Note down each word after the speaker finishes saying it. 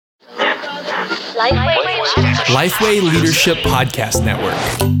Lifeway Leadership Podcast Network.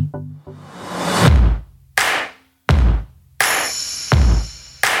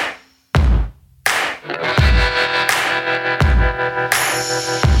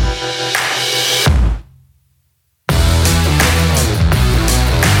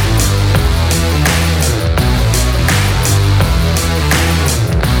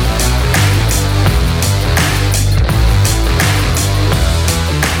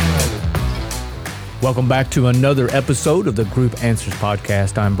 Welcome back to another episode of the Group Answers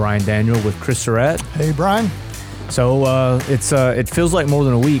Podcast. I'm Brian Daniel with Chris Surratt. Hey, Brian. So it feels like more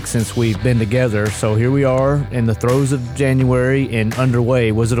than a week since we've been together. So here we are in the throes of January and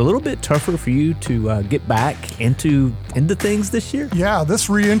underway. Was it a little bit tougher for you to get back into things this year? Yeah, this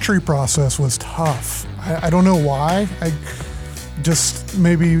re-entry process was tough. I don't know why. Just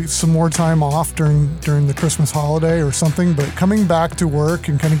maybe some more time off during the Christmas holiday or something, but coming back to work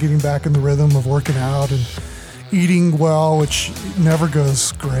and kind of getting back in the rhythm of working out and eating well, which never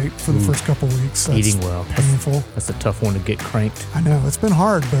goes great for the first couple of weeks. That's eating well. Painful. That's a tough one to get cranked. I know. It's been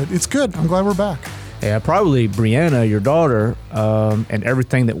hard, but it's good. I'm glad we're back. Yeah, probably Brianna, your daughter, and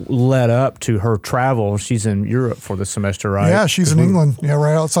everything that led up to her travel. She's in Europe for the semester, right? Yeah, she's in England. Yeah,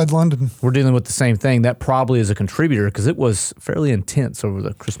 right outside London. We're dealing with the same thing. That probably is a contributor because it was fairly intense over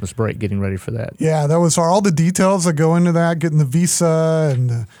the Christmas break getting ready for that. Yeah, that was all the details that go into that, getting the visa and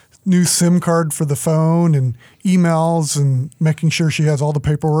the new SIM card for the phone and emails and making sure she has all the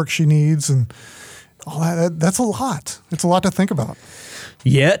paperwork she needs and all that. That's a lot. It's a lot to think about.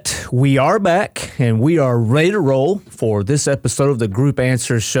 Yet, we are back, and we are ready to roll for this episode of the Group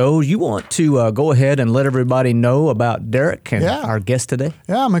Answers Show. You want to go ahead and let everybody know about Derek and our guest today?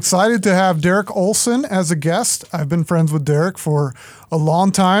 Yeah, I'm excited to have Derek Olson as a guest. I've been friends with Derek for a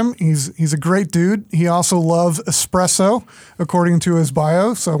long time. He's a great dude. He also loves espresso, according to his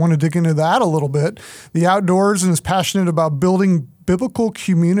bio, so I want to dig into that a little bit. The outdoors, and is passionate about building biblical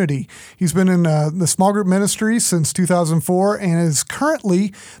community. He's been in the small group ministry since 2004 and is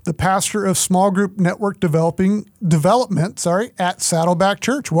currently the pastor of small group network development at Saddleback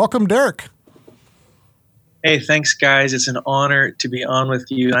Church. Welcome, Derek. Hey, thanks, guys. It's an honor to be on with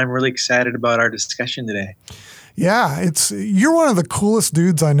you. I'm really excited about our discussion today. Yeah, you're one of the coolest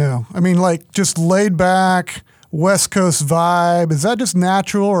dudes I know. I mean, like just laid back, West Coast vibe. Is that just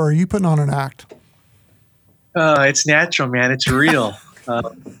natural, or are you putting on an act? It's natural, man. It's real.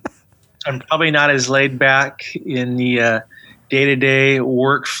 I'm probably not as laid back in the day-to-day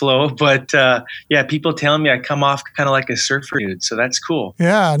workflow, but yeah, people tell me I come off kind of like a surfer dude, so that's cool.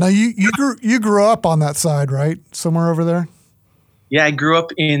 Yeah. Now you grew up on that side, right? Somewhere over there. Yeah, I grew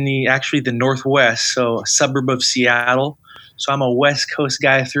up in the Northwest, so a suburb of Seattle. So I'm a West Coast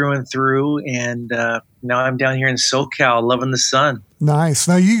guy through and through, and now I'm down here in SoCal, loving the sun. Nice.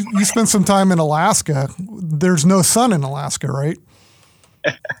 Now you spent some time in Alaska. There's no sun in Alaska, right?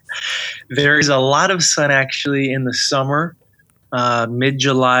 There's a lot of sun actually in the summer,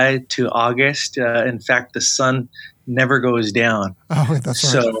 mid-July to August. In fact, the sun never goes down. Oh, wait, that's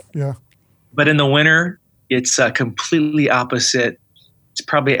right. So, yeah. But in the winter, it's completely opposite. It's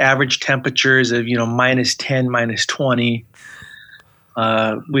probably average temperatures of minus 10, minus 20.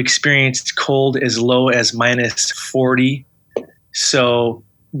 We experienced cold as low as minus 40. So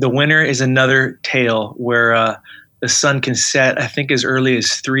the winter is another tale where the sun can set, I think, as early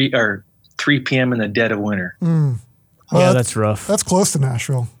as 3 p.m. in the dead of winter. Well, yeah, that's rough. That's close to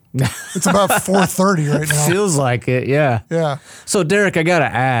Nashville. It's about 4:30 right now. Feels like it, yeah. Yeah. So, Derek, I got to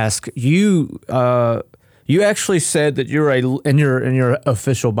ask, you actually said that you're in your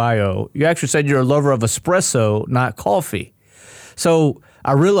official bio, you actually said you're a lover of espresso, not coffee. So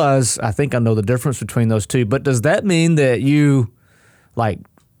I realize, I think I know the difference between those two, but does that mean that you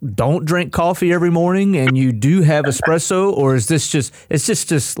don't drink coffee every morning and you do have espresso, or is this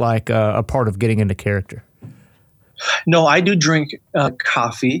just like a part of getting into character? No, I do drink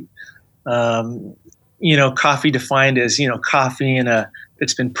coffee. Coffee defined as, coffee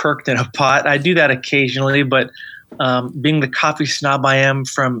it's been perked in a pot. I do that occasionally, but being the coffee snob I am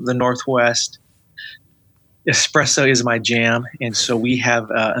from the Northwest, espresso is my jam. And so we have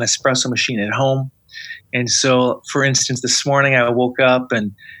an espresso machine at home. And so, for instance, this morning I woke up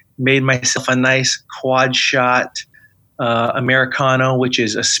and made myself a nice quad shot Americano, which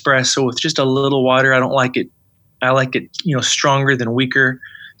is espresso with just a little water. I don't like it. I like it, stronger than weaker.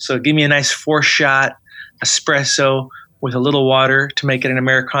 So give me a nice 4-shot espresso with a little water to make it an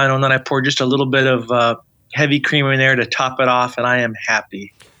Americano. And then I pour just a little bit of heavy cream in there to top it off, and I am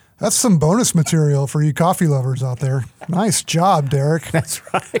happy. That's some bonus material for you coffee lovers out there. Nice job, Derek. That's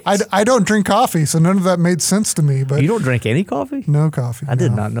right. I don't drink coffee, so none of that made sense to me. But You don't drink any coffee? no coffee. I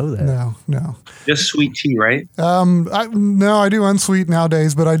did not know that. No. Just sweet tea, right? I do unsweet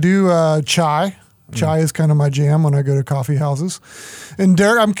nowadays, but I do chai. Chai is kind of my jam when I go to coffee houses. And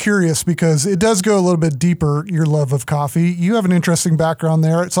Derek, I'm curious because it does go a little bit deeper, your love of coffee. You have an interesting background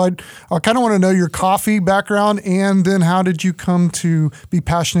there. So I kind of want to know your coffee background, and then how did you come to be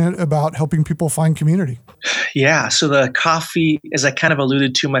passionate about helping people find community? Yeah. So the coffee, as I kind of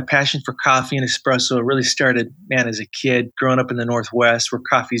alluded to, my passion for coffee and espresso really started, as a kid growing up in the Northwest, where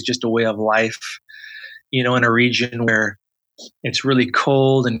coffee is just a way of life, in a region where it's really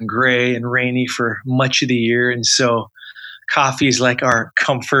cold and gray and rainy for much of the year. And so coffee is like our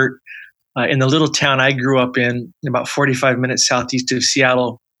comfort. In the little town I grew up in, about 45 minutes southeast of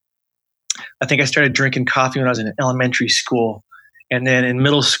Seattle, I think I started drinking coffee when I was in elementary school. And then in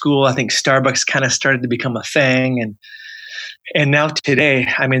middle school, I think Starbucks kind of started to become a thing. And now today,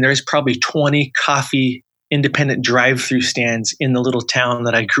 there's probably 20 coffee independent drive-through stands in the little town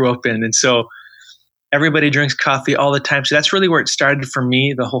that I grew up in. And so everybody drinks coffee all the time. So that's really where it started for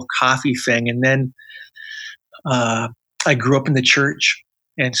me, the whole coffee thing. And then I grew up in the church.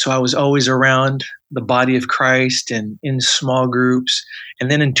 And so I was always around the body of Christ and in small groups. And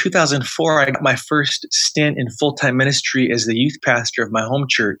then in 2004, I got my first stint in full-time ministry as the youth pastor of my home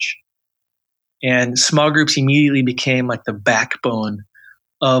church. And small groups immediately became like the backbone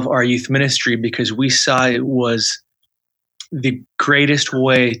of our youth ministry because we saw it was the greatest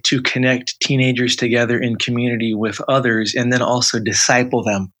way to connect teenagers together in community with others and then also disciple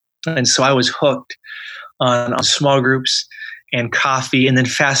them. And so I was hooked on small groups and coffee. And then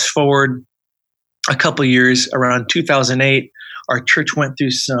fast forward a couple of years, around 2008, our church went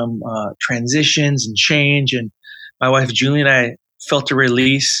through some transitions and change. And my wife, Julie, and I felt a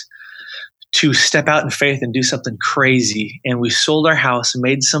release to step out in faith and do something crazy. And we sold our house,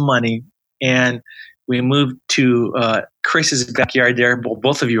 made some money, and we moved to Chris's backyard there,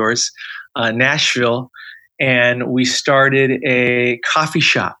 both of yours, Nashville, and we started a coffee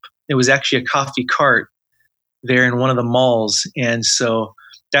shop. It was actually a coffee cart there in one of the malls. And so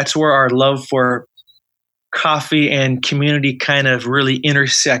that's where our love for coffee and community kind of really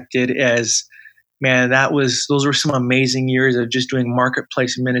intersected as, those were some amazing years of just doing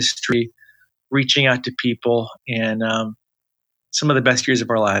marketplace ministry, reaching out to people, and some of the best years of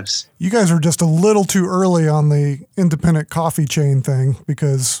our lives. You guys were just a little too early on the independent coffee chain thing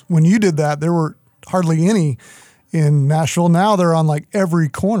because when you did that, there were hardly any in Nashville. Now they're on like every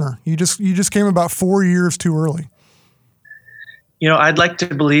corner. You just came about 4 years too early. I'd like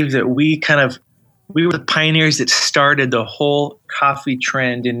to believe that we were the pioneers that started the whole coffee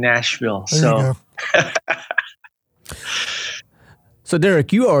trend in Nashville. There you go. So,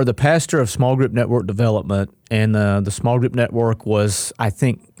 Derek, you are the pastor of Small Group Network Development, and the Small Group Network was, I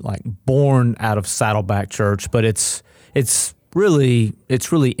think, like born out of Saddleback Church, but it's really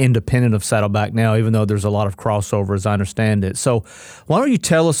independent of Saddleback now, even though there's a lot of crossover, as I understand it. So, why don't you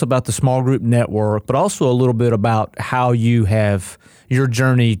tell us about the Small Group Network, but also a little bit about how you have your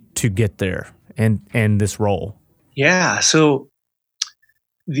journey to get there and this role? Yeah. So,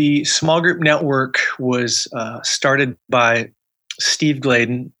 the Small Group Network was started by Steve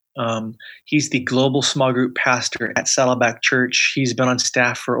Gladen. He's the global small group pastor at Saddleback Church. He's been on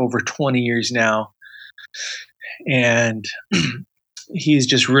staff for over 20 years now. And he's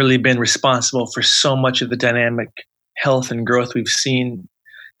just really been responsible for so much of the dynamic health and growth we've seen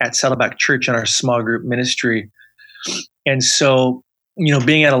at Saddleback Church in our small group ministry. And so,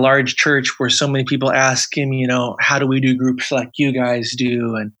 being at a large church where so many people ask him, how do we do groups like you guys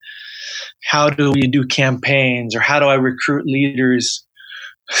do? And how do we do campaigns, or how do I recruit leaders?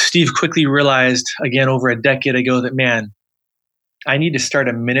 Steve quickly realized, again, over a decade ago, that, I need to start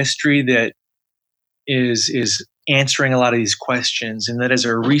a ministry that is answering a lot of these questions and that is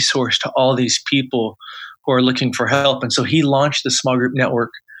a resource to all these people who are looking for help. And so he launched the Small Group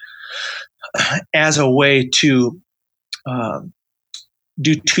Network as a way to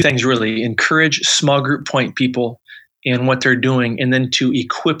do two things, really: encourage small group point people in what they're doing, and then to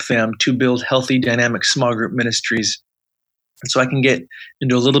equip them to build healthy, dynamic small group ministries. And so I can get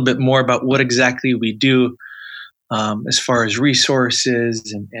into a little bit more about what exactly we do as far as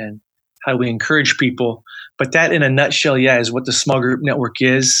resources and how we encourage people. But that, in a nutshell, is what the Small Group Network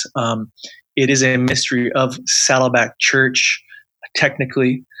is. It is a ministry of Saddleback Church,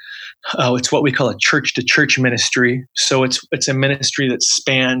 technically. It's what we call a church-to-church ministry. So it's a ministry that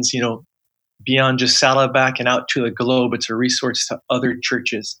spans, beyond just Saddleback and out to the globe. It's a resource to other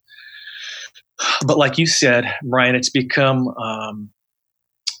churches. But like you said, Brian, it's become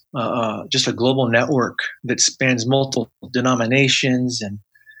just a global network that spans multiple denominations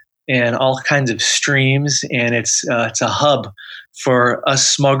and all kinds of streams, and it's a hub for us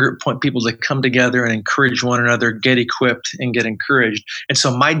small group point people to come together and encourage one another, get equipped, and get encouraged. And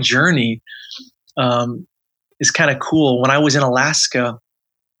so my journey is kind of cool. When I was in Alaska,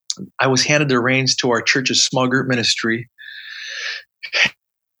 I was handed the reins to our church's small group ministry,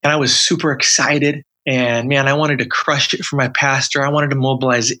 and I was super excited. And man, I wanted to crush it for my pastor. I wanted to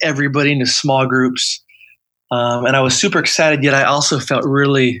mobilize everybody into small groups. And I was super excited, yet I also felt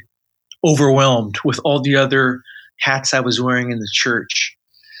really overwhelmed with all the other hats I was wearing in the church.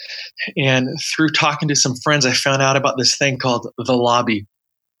 And through talking to some friends, I found out about this thing called The Lobby,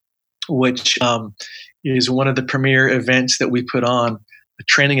 which is one of the premier events that we put on,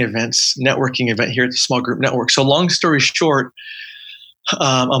 training events, networking event here at the Small Group Network. So long story short,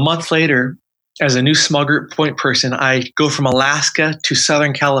 a month later, as a new small group point person, I go from Alaska to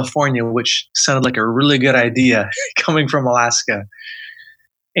Southern California, which sounded like a really good idea coming from Alaska.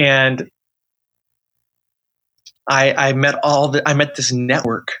 And I met this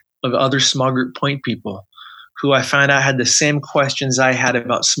network of other small group point people who I found out had the same questions I had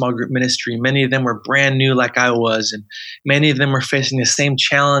about small group ministry. Many of them were brand new like I was, and many of them were facing the same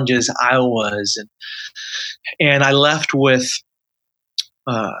challenges I was. And I left with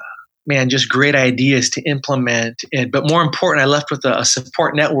just great ideas to implement. But more important, I left with a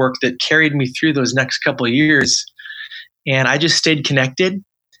support network that carried me through those next couple of years. And I just stayed connected.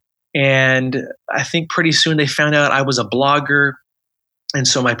 And I think pretty soon they found out I was a blogger. And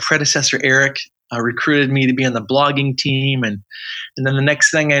so my predecessor, Eric, recruited me to be on the blogging team. And then the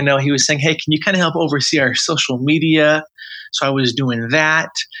next thing I know, he was saying, hey, can you kind of help oversee our social media? So I was doing that.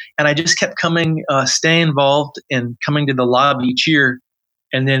 And I just kept staying involved and coming to the lobby each year.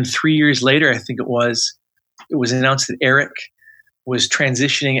 And then 3 years later, I think it was announced that Eric was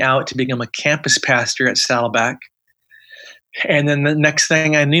transitioning out to become a campus pastor at Saddleback. And then the next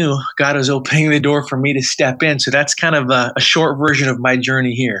thing I knew, God was opening the door for me to step in. So that's kind of a short version of my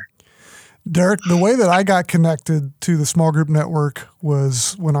journey here. Derek, the way that I got connected to the Small Group Network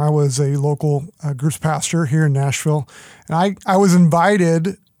was when I was a local groups pastor here in Nashville. And I was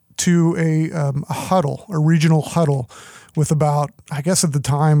invited to a huddle, a regional huddle, with about, I guess at the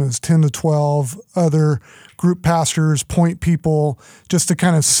time it was 10 to 12 other group pastors, point people, just to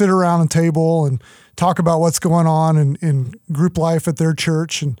kind of sit around a table and talk about what's going on in group life at their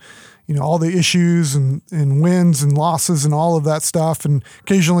church, and all the issues and wins and losses and all of that stuff. And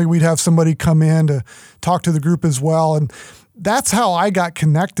occasionally we'd have somebody come in to talk to the group as well. And that's how I got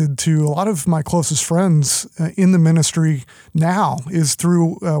connected to a lot of my closest friends in the ministry now, is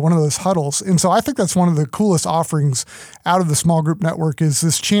through one of those huddles. And so I think that's one of the coolest offerings out of the Small Group Network, is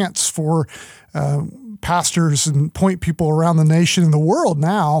this chance for pastors and point people around the nation and the world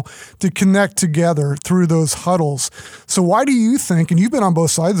now to connect together through those huddles. So why do you think, and you've been on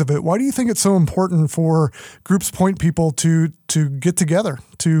both sides of it, why do you think it's so important for groups point people to get together,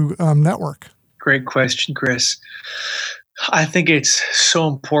 to network? Great question, Chris. I think it's so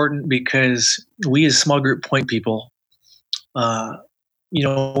important because we as small group point people,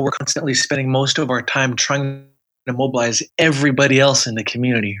 we're constantly spending most of our time trying to mobilize everybody else in the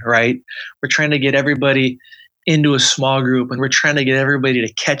community, right? We're trying to get everybody into a small group, and we're trying to get everybody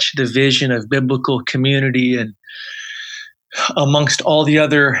to catch the vision of biblical community, and amongst all the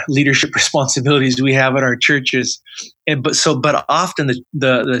other leadership responsibilities we have at our churches. But often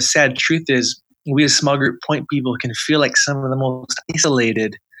the sad truth is, we as small group point people can feel like some of the most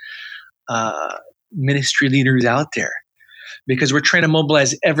isolated ministry leaders out there, because we're trying to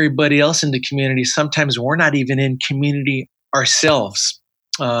mobilize everybody else in the community. Sometimes we're not even in community ourselves,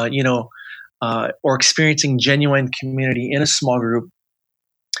 or experiencing genuine community in a small group.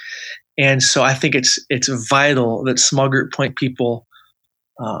 And so I think it's vital that small group point people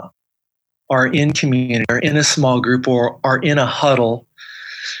are in community, are in a small group, or are in a huddle.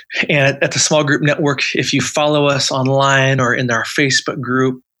 And at the Small Group Network, if you follow us online or in our Facebook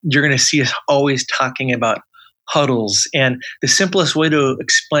group, you're going to see us always talking about huddles. And the simplest way to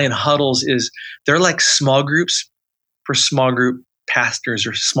explain huddles is they're like small groups for small group pastors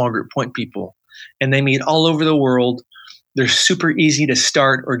or small group point people. And they meet all over the world. They're super easy to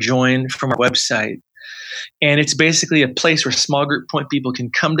start or join from our website. And it's basically a place where small group point people can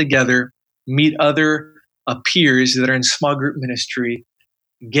come together, meet other peers that are in small group ministry,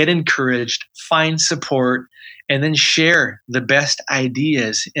 get encouraged, find support, and then share the best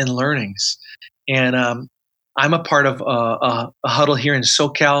ideas and learnings. And I'm a part of a huddle here in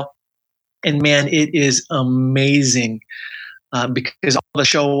SoCal. And man, it is amazing because all of us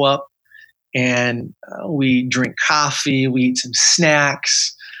show up and we drink coffee, we eat some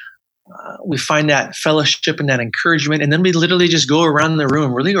snacks, we find that fellowship and that encouragement. And then we literally just go around the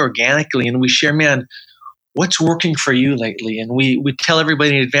room really organically and we share, man, what's working for you lately? And we tell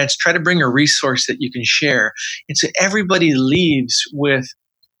everybody in advance, try to bring a resource that you can share. And so everybody leaves with,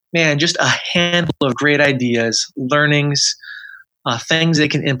 man, just a handful of great ideas, learnings, things they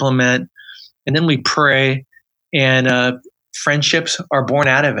can implement. And then we pray, and friendships are born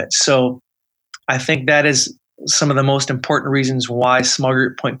out of it. So I think that is some of the most important reasons why small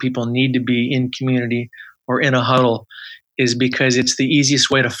group point people need to be in community or in a huddle, is because it's the easiest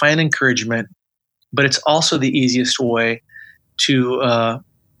way to find encouragement, but it's also the easiest way to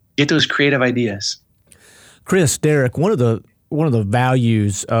get those creative ideas. Chris, Derek, one of the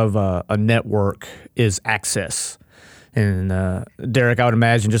values of a network is access. And Derek, I would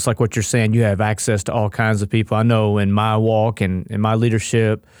imagine, just like what you're saying, you have access to all kinds of people. I know in my walk and in my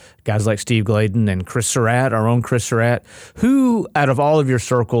leadership, guys like Steve Gladen and Chris Surratt, our own Chris Surratt. Who out of all of your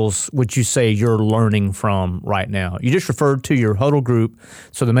circles would you say you're learning from right now? You just referred to your huddle group,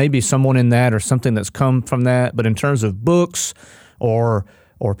 so there may be someone in that or something that's come from that. But in terms of books or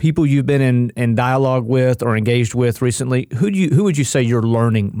people you've been in dialogue with or engaged with recently, who would you say you're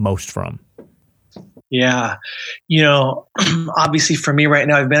learning most from? Yeah. Obviously for me right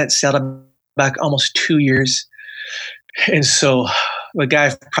now, I've been at Saddleback almost 2 years. And so the guy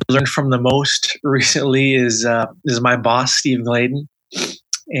I've probably learned from the most recently is my boss, Steve Gladen.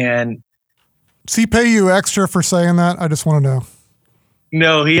 And does he pay you extra for saying that? I just want to know.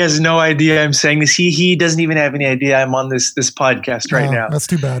 No, he has no idea I'm saying this. He doesn't even have any idea I'm on this podcast right now. That's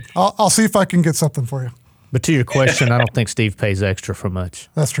too bad. I'll see if I can get something for you. But to your question, I don't think Steve pays extra for much.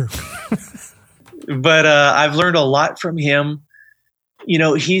 That's true. But I've learned a lot from him.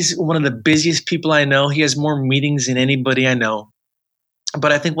 He's one of the busiest people I know. He has more meetings than anybody I know.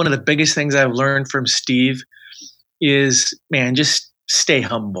 But I think one of the biggest things I've learned from Steve is, man, just stay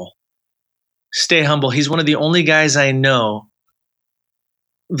humble. Stay humble. He's one of the only guys I know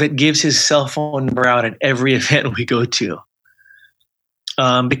that gives his cell phone number out at every event we go to,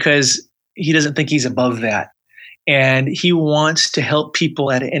 because he doesn't think he's above that. And he wants to help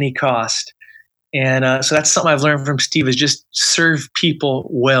people at any cost. And so that's something I've learned from Steve, is just serve people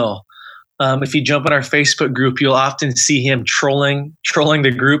well. If you jump on our Facebook group, you'll often see him trolling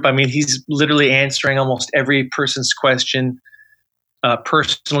the group. I mean, he's literally answering almost every person's question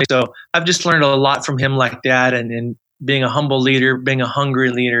personally. So I've just learned a lot from him like that, and being a humble leader, being a hungry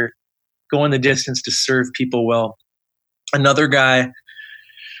leader, going the distance to serve people well. Another guy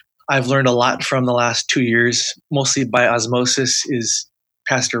I've learned a lot from the last 2 years, mostly by osmosis, is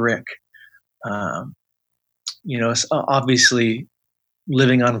Pastor Rick. It's obviously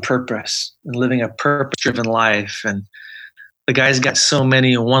living on purpose and living a purpose-driven life. And the guy's got so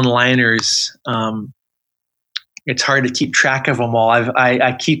many one-liners. It's hard to keep track of them all.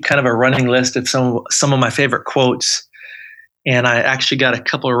 I keep kind of a running list of some of my favorite quotes. And I actually got a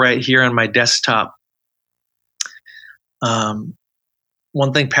couple right here on my desktop. One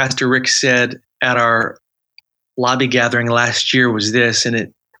thing Pastor Rick said at our lobby gathering last year was this, and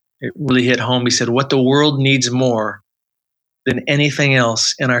it really hit home. He said, what the world needs more than anything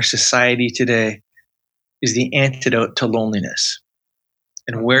else in our society today is the antidote to loneliness.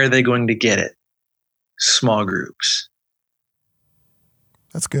 And where are they going to get it? Small groups.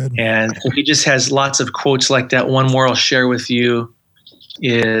 That's good. And so he just has lots of quotes like that. One more I'll share with you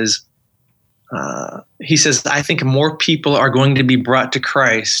is, he says, I think more people are going to be brought to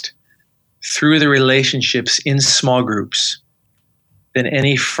Christ through the relationships in small groups than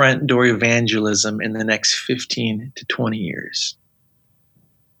any front door evangelism in the next 15 to 20 years.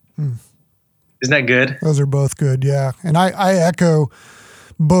 Isn't that good? Those are both good, yeah. And I echo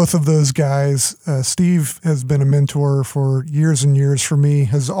both of those guys. Steve has been a mentor for years and years for me,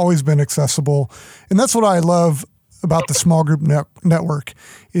 has always been accessible. And that's what I love about the small group network,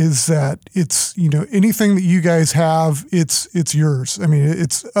 is that it's, anything that you guys have, it's yours. I mean,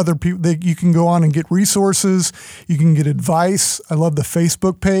 it's other people that you can go on and get resources. You can get advice. I love the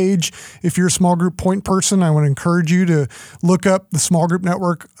Facebook page. If you're a small group point person, I want to encourage you to look up the small group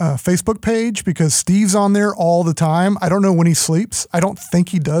network Facebook page, because Steve's on there all the time. I don't know when he sleeps. I don't think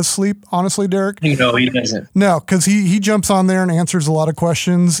he does sleep, honestly, Derek. No, he doesn't. No, because he jumps on there and answers a lot of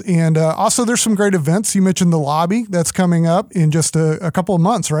questions. And also there's some great events. You mentioned the lobby that's coming up in just a couple of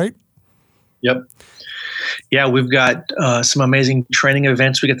months, right? Yep. Yeah, we've got some amazing training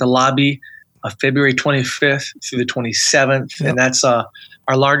events. We get the lobby February 25th through the 27th. Yep. And that's our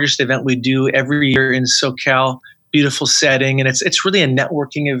largest event we do every year in SoCal. Beautiful setting. And it's really a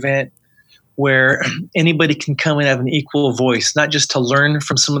networking event where anybody can come and have an equal voice, not just to learn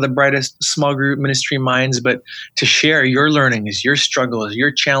from some of the brightest small group ministry minds, but to share your learnings, your struggles,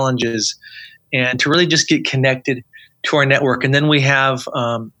 your challenges, and to really just get connected to our network. And then we have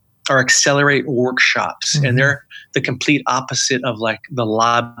our Accelerate workshops, and they're the complete opposite of like the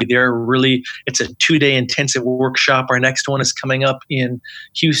lobby. It's a 2-day intensive workshop. Our next one is coming up in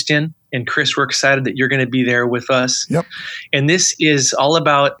Houston, and Chris, we're excited that you're going to be there with us. Yep. And this is all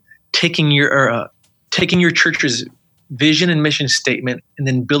about taking your church's vision and mission statement and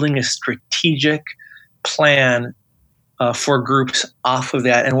then building a strategic plan for groups off of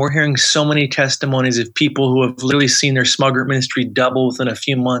that. And we're hearing so many testimonies of people who have literally seen their small group ministry double within a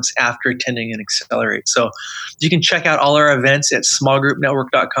few months after attending and Accelerate. So you can check out all our events at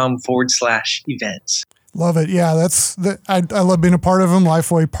smallgroupnetwork.com/events. Love it. Yeah, I love being a part of them.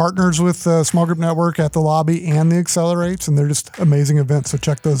 Lifeway partners with Small Group Network at the lobby and the Accelerates, and they're just amazing events. So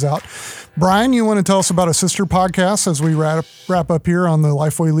check those out. Brian, you want to tell us about a sister podcast as we wrap up here on the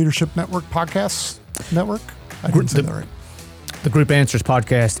Lifeway Leadership Network podcast network? I didn't say that right. The Group Answers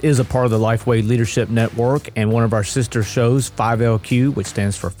podcast is a part of the Lifeway Leadership Network, and one of our sister shows, 5LQ, which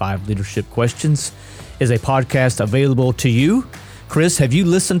stands for 5 Leadership Questions, is a podcast available to you. Chris, have you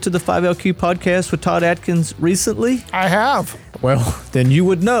listened to the 5LQ podcast with Todd Atkins recently? I have. Well, then you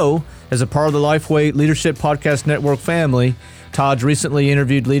would know, as a part of the Lifeway Leadership Podcast Network family, Todd's recently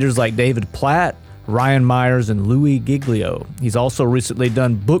interviewed leaders like David Platt, Ryan Myers, and Louis Giglio. He's also recently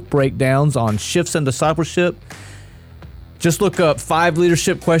done book breakdowns on shifts in discipleship. Just look up 5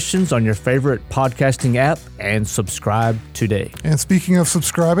 Leadership Questions on your favorite podcasting app and subscribe today. And speaking of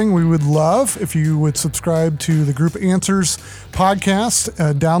subscribing, we would love if you would subscribe to the Group Answers podcast.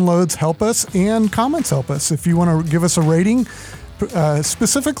 Downloads help us and comments help us. If you want to give us a rating,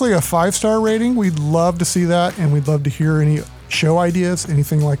 specifically a 5-star rating, we'd love to see that, and we'd love to hear any show ideas,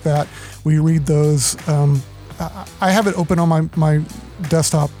 anything like that. We read those. I have it open on my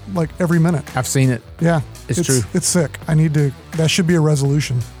desktop like every minute. I've seen it. Yeah. It's true. It's sick. That should be a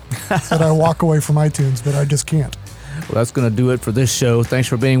resolution that I walk away from iTunes, but I just can't. Well, that's going to do it for this show. Thanks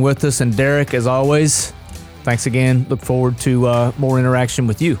for being with us. And Derek, as always, thanks again. Look forward to more interaction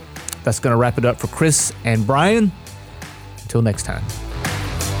with you. That's going to wrap it up for Chris and Brian. Until next time.